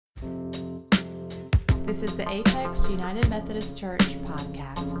This is the Apex United Methodist Church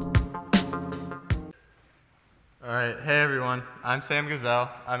podcast. All right, hey everyone, I'm Sam Gazelle.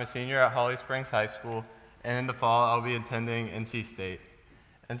 I'm a senior at Holly Springs High School, and in the fall I'll be attending NC State.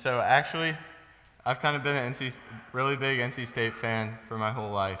 And so actually, I've kind of been a really big NC State fan for my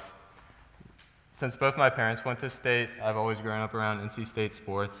whole life. Since both my parents went to State, I've always grown up around NC State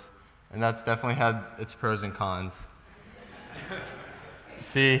sports, and that's definitely had its pros and cons.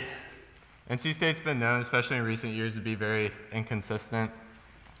 See, NC State's been known, especially in recent years, to be very inconsistent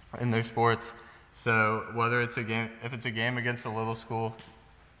in their sports. So whether it's if it's a game against a little school,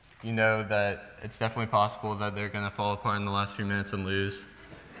 you know that it's definitely possible that they're going to fall apart in the last few minutes and lose.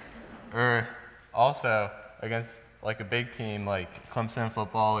 Or also against like a big team like Clemson in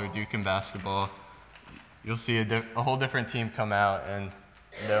football or Duke in basketball, you'll see a whole different team come out and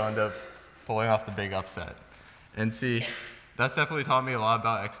they'll end up pulling off the big upset. And see, that's definitely taught me a lot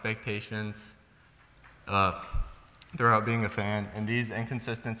about expectations throughout being a fan, and these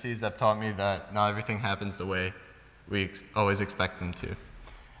inconsistencies have taught me that not everything happens the way we always expect them to.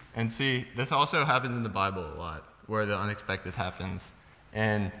 And see, this also happens in the Bible a lot, where the unexpected happens,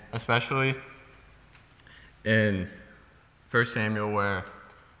 and especially in 1 Samuel, where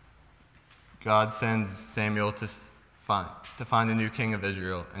God sends Samuel to find a new king of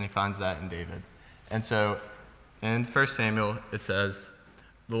Israel, and he finds that in David. And so in 1 Samuel, it says,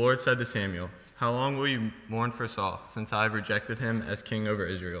 "The Lord said to Samuel, 'How long will you mourn for Saul, since I have rejected him as king over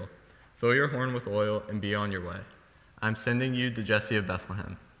Israel? Fill your horn with oil and be on your way. I am sending you to Jesse of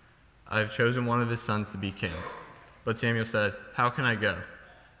Bethlehem. I have chosen one of his sons to be king.' But Samuel said, 'How can I go?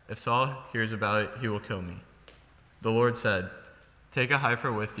 If Saul hears about it, he will kill me.' The Lord said, 'Take a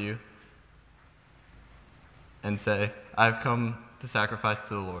heifer with you and say, I have come to sacrifice to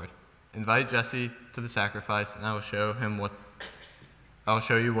the Lord. Invite Jesse to the sacrifice, and I will show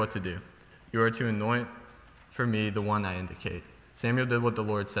you what to do. You are to anoint for me the one I indicate.' Samuel did what the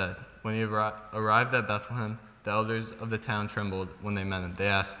Lord said. When he arrived at Bethlehem, the elders of the town trembled when they met him. They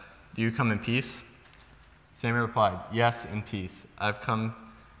asked, 'Do you come in peace?' Samuel replied, 'Yes, in peace. I have come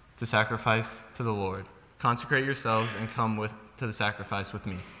to sacrifice to the Lord. Consecrate yourselves and come to the sacrifice with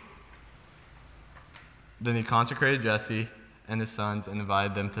me.' Then he consecrated Jesse and his sons and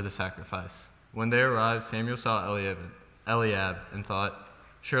invited them to the sacrifice. When they arrived, Samuel saw Eliab and thought,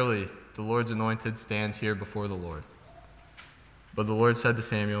 'Surely the Lord's anointed stands here before the Lord.' But the Lord said to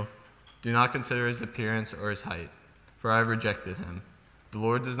Samuel, 'Do not consider his appearance or his height, for I have rejected him. The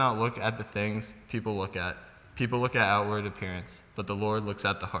Lord does not look at the things people look at. People look at outward appearance, but the Lord looks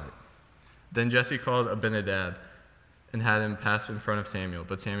at the heart.' Then Jesse called Abinadab and had him pass in front of Samuel.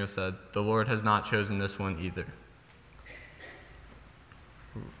 But Samuel said, 'The Lord has not chosen this one either.'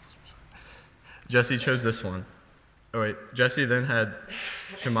 Jesse chose this one. Jesse then had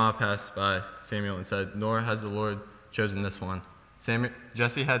Shammah pass by Samuel and said, 'Nor has the Lord chosen this one.'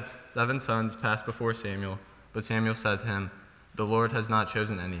 Jesse had 7 sons pass before Samuel, but Samuel said to him, 'The Lord has not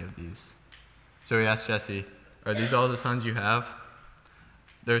chosen any of these.' So he asked Jesse, 'Are these all the sons you have?'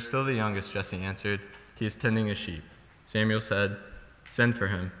 'They're still the youngest,' Jesse answered. 'He is tending his sheep.' Samuel said, 'Send for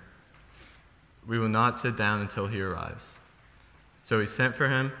him. We will not sit down until he arrives.' So he sent for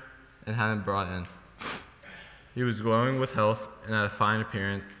him and had him brought in. He was glowing with health and had a fine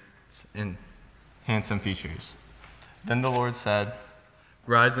appearance and handsome features. Then the Lord said,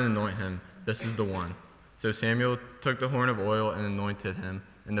 'Rise and anoint him. This is the one.' So Samuel took the horn of oil and anointed him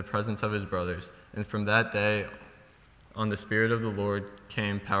in the presence of his brothers. And from that day on, the Spirit of the Lord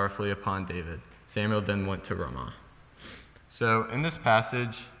came powerfully upon David. Samuel then went to Ramah." So in this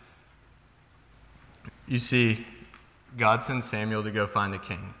passage, you see God sends Samuel to go find a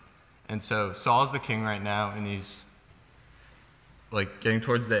king. And so Saul's the king right now, and he's like getting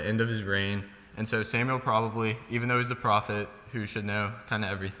towards the end of his reign. And so Samuel probably, even though he's the prophet who should know kind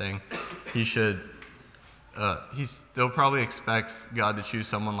of everything, he still probably expects God to choose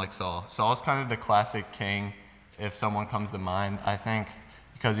someone like Saul. Saul's kind of the classic king, if someone comes to mind, I think,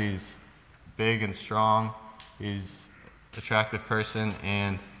 because he's big and strong, he's an attractive person,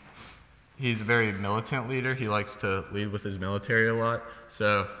 and he's a very militant leader. He likes to lead with his military a lot.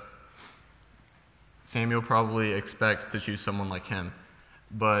 So Samuel probably expects to choose someone like him.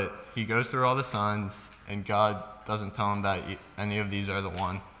 But he goes through all the sons, and God doesn't tell him that any of these are the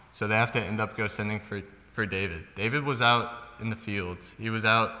one. So they have to end up sending for David. David was out in the fields. He was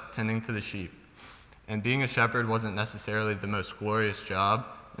out tending to the sheep. And being a shepherd wasn't necessarily the most glorious job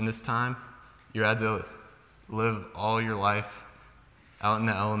in this time. You had to live all your life out in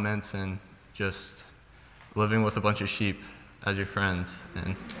the elements and just living with a bunch of sheep as your friends.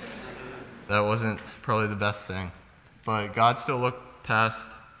 And that wasn't probably the best thing. But God still looked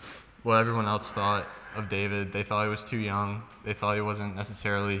past what everyone else thought of David. They thought he was too young. They thought he wasn't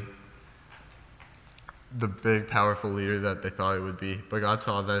necessarily the big, powerful leader that they thought he would be. But God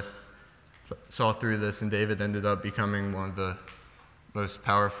saw through this, and David ended up becoming one of the most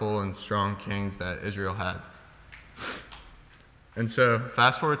powerful and strong kings that Israel had. And so,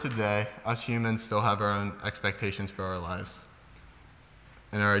 fast forward to today, us humans still have our own expectations for our lives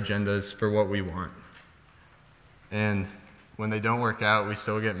and our agendas for what we want. And when they don't work out, we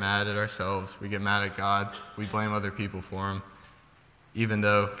still get mad at ourselves. We get mad at God. We blame other people for them, even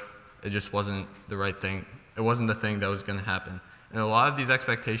though it just wasn't the right thing. It wasn't the thing that was going to happen. And a lot of these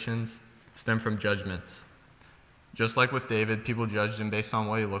expectations stem from judgments. Just like with David, people judged him based on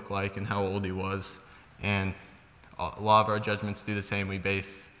what he looked like and how old he was. And a lot of our judgments do the same.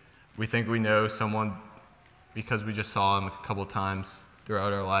 We think we know someone because we just saw him a couple times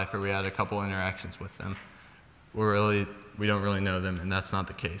throughout our life, or we had a couple interactions with them. We don't really know them, and that's not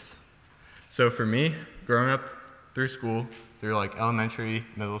the case. So for me, growing up through school, through like elementary,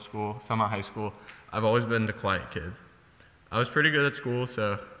 middle school, some at high school, I've always been the quiet kid. I was pretty good at school,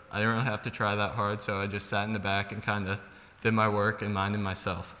 so I didn't really have to try that hard, so I just sat in the back and kind of did my work and minded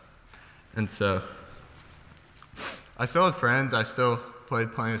myself. And so I still had friends, I still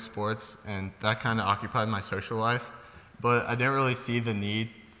played plenty of sports, and that kind of occupied my social life, but I didn't really see the need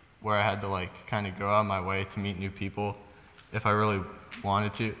where I had to like kind of go out of my way to meet new people if I really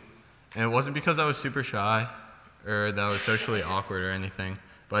wanted to. And it wasn't because I was super shy or that I was socially awkward or anything,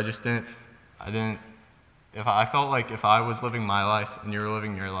 but I just didn't, I felt like if I was living my life and you were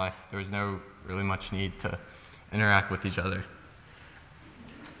living your life, there was no really much need to interact with each other.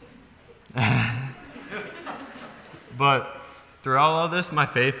 But throughout all of this, my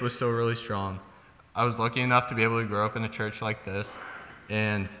faith was still really strong. I was lucky enough to be able to grow up in a church like this,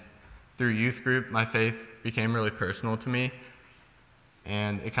 and through youth group, my faith became really personal to me,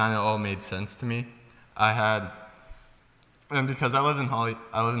 and it kind of all made sense to me. And because I live in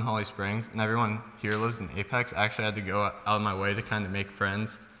Holly Springs, and everyone here lives in Apex, I actually had to go out of my way to kind of make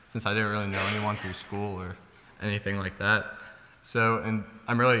friends, since I didn't really know anyone through school or anything like that. So, and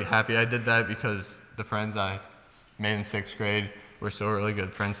I'm really happy I did that because the friends I made in 6th grade were still really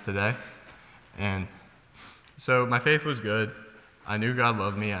good friends today. And so my faith was good. I knew God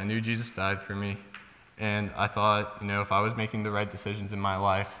loved me. I knew Jesus died for me. And I thought, if I was making the right decisions in my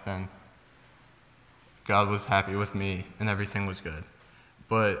life, then God was happy with me and everything was good.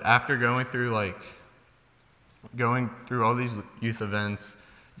 But after going through all these youth events,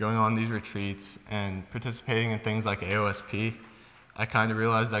 going on these retreats, and participating in things like AOSP, I kind of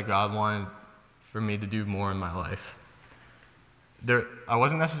realized that God wanted for me to do more in my life. I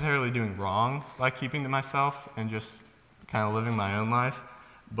wasn't necessarily doing wrong by keeping to myself and just kind of living my own life,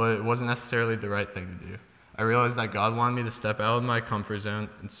 but it wasn't necessarily the right thing to do. I realized that God wanted me to step out of my comfort zone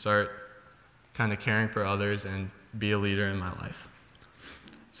and start kind of caring for others and be a leader in my life.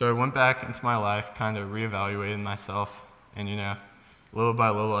 So I went back into my life, kind of reevaluated myself, and little by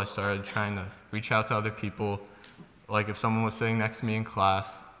little I started trying to reach out to other people. Like if someone was sitting next to me in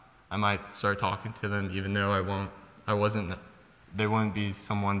class, I might start talking to them even though they wouldn't be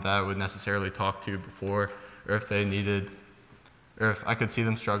someone that I would necessarily talk to before, or if I could see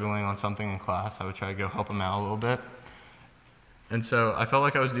them struggling on something in class, I would try to go help them out a little bit. And so I felt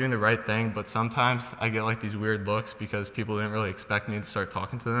like I was doing the right thing, but sometimes I get like these weird looks because people didn't really expect me to start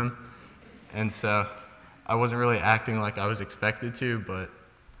talking to them. And so I wasn't really acting like I was expected to,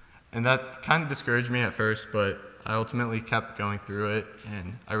 and that kind of discouraged me at first, but I ultimately kept going through it,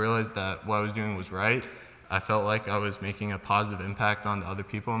 and I realized that what I was doing was right. I felt like I was making a positive impact on the other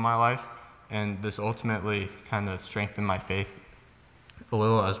people in my life, and this ultimately kind of strengthened my faith a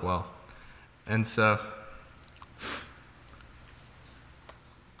little as well. And so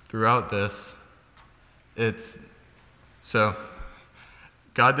throughout this,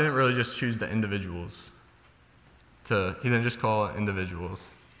 God didn't really just choose the individuals. He didn't just call it individuals.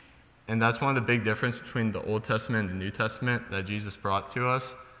 And that's one of the big differences between the Old Testament and the New Testament that Jesus brought to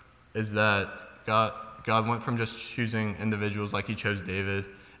us, is that God went from just choosing individuals like he chose David,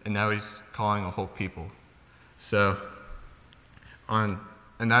 and now he's calling a whole people. And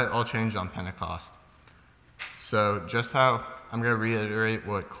that all changed on Pentecost. So just how I'm going to reiterate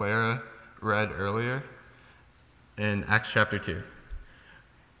what Clara read earlier in Acts chapter 2.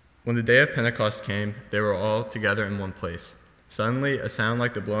 When the day of Pentecost came, they were all together in one place. Suddenly, a sound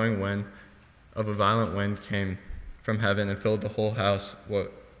like the blowing wind of a violent wind came from heaven and filled the whole house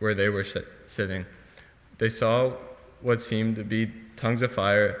where they were sitting. They saw what seemed to be tongues of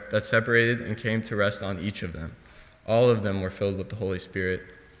fire that separated and came to rest on each of them. All of them were filled with the Holy Spirit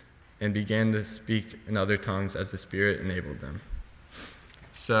and began to speak in other tongues as the Spirit enabled them.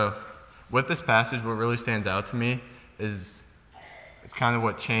 So with this passage, what really stands out to me is it's kind of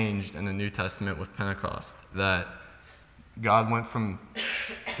what changed in the New Testament with Pentecost, that God went from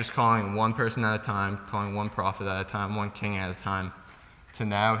just calling one person at a time, calling one prophet at a time, one king at a time, to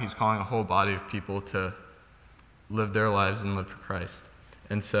now he's calling a whole body of people to live their lives and live for Christ.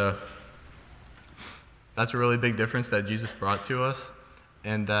 And so that's a really big difference that Jesus brought to us,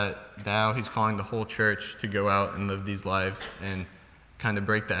 and that now he's calling the whole church to go out and live these lives and kind of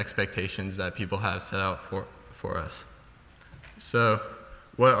break the expectations that people have set out for us. So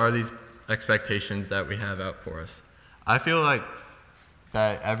what are these expectations that we have out for us? I feel like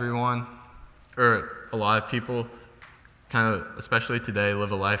that everyone, or a lot of people, kind of, especially today,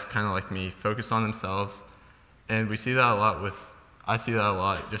 live a life kind of like me, focused on themselves. And we see that a lot I see that a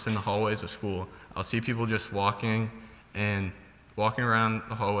lot just in the hallways of school. I'll see people just walking around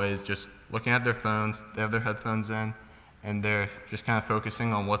the hallways, just looking at their phones. They have their headphones in, and they're just kind of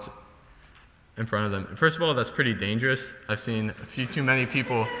focusing on what's in front of them. And first of all, that's pretty dangerous. I've seen way too many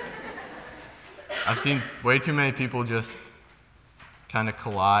people just kind of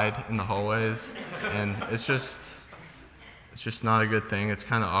collide in the hallways, and it's just not a good thing. It's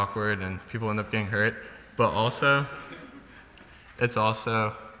kind of awkward, and people end up getting hurt. But also, it's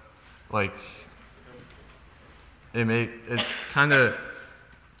also like it kind of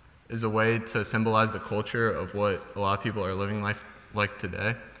is a way to symbolize the culture of what a lot of people are living life like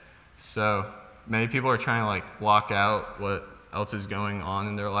today. So many people are trying to like block out what else is going on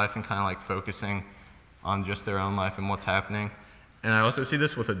in their life and kind of like focusing on just their own life and what's happening. And I also see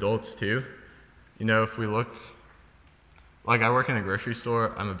this with adults too. You know, if we look, like I work in a grocery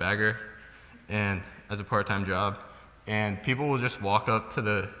store, I'm a bagger, and as a part-time job, and people will just walk up to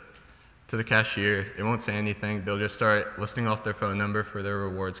the cashier. They won't say anything. They'll just start listing off their phone number for their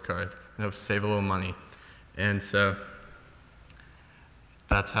rewards card and hope to save a little money. And so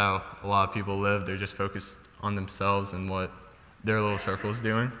that's how a lot of people live. They're just focused on themselves and what their little circle is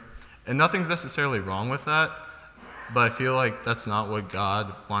doing. And nothing's necessarily wrong with that, but I feel like that's not what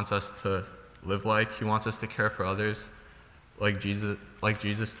God wants us to live like. He wants us to care for others like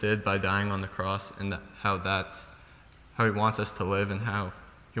Jesus did by dying on the cross, and how he wants us to live and how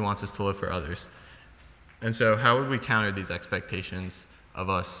he wants us to live for others. And so how would we counter these expectations of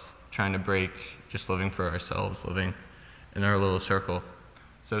us trying to break just living for ourselves, living in our little circle?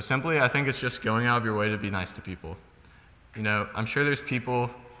 So simply, I think it's just going out of your way to be nice to people. You know, I'm sure there's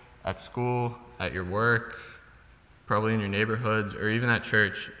people at school, at your work, probably in your neighborhoods, or even at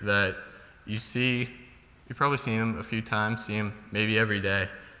church that you've probably seen them a few times, see them maybe every day,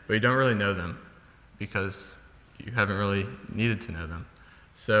 but you don't really know them because you haven't really needed to know them.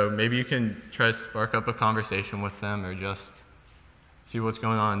 So maybe you can try to spark up a conversation with them, or just see what's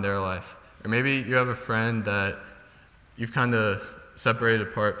going on in their life. Or maybe you have a friend that you've kind of separated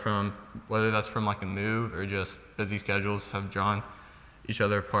apart from, whether that's from like a move or just busy schedules have drawn each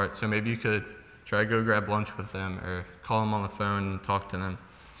other apart. So maybe you could try to go grab lunch with them, or call them on the phone and talk to them,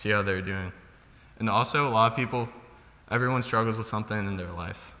 see how they're doing. And also, a lot of people, everyone struggles with something in their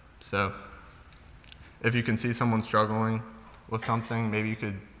life. So if you can see someone struggling with something, maybe you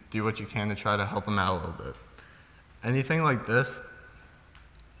could do what you can to try to help them out a little bit. Anything like this,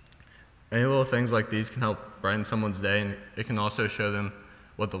 any little things like these can help brighten someone's day, and it can also show them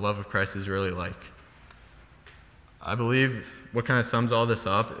what the love of Christ is really like. I believe what kind of sums all this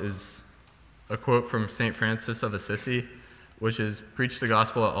up is a quote from St. Francis of Assisi, which is, "Preach the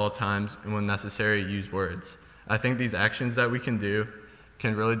gospel at all times, and when necessary, use words." I think these actions that we can do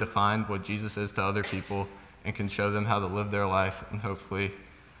can really define what Jesus is to other people, and can show them how to live their life, and hopefully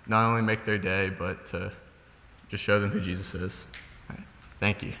not only make their day, but to just show them who Jesus is. All right.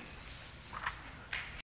 Thank you.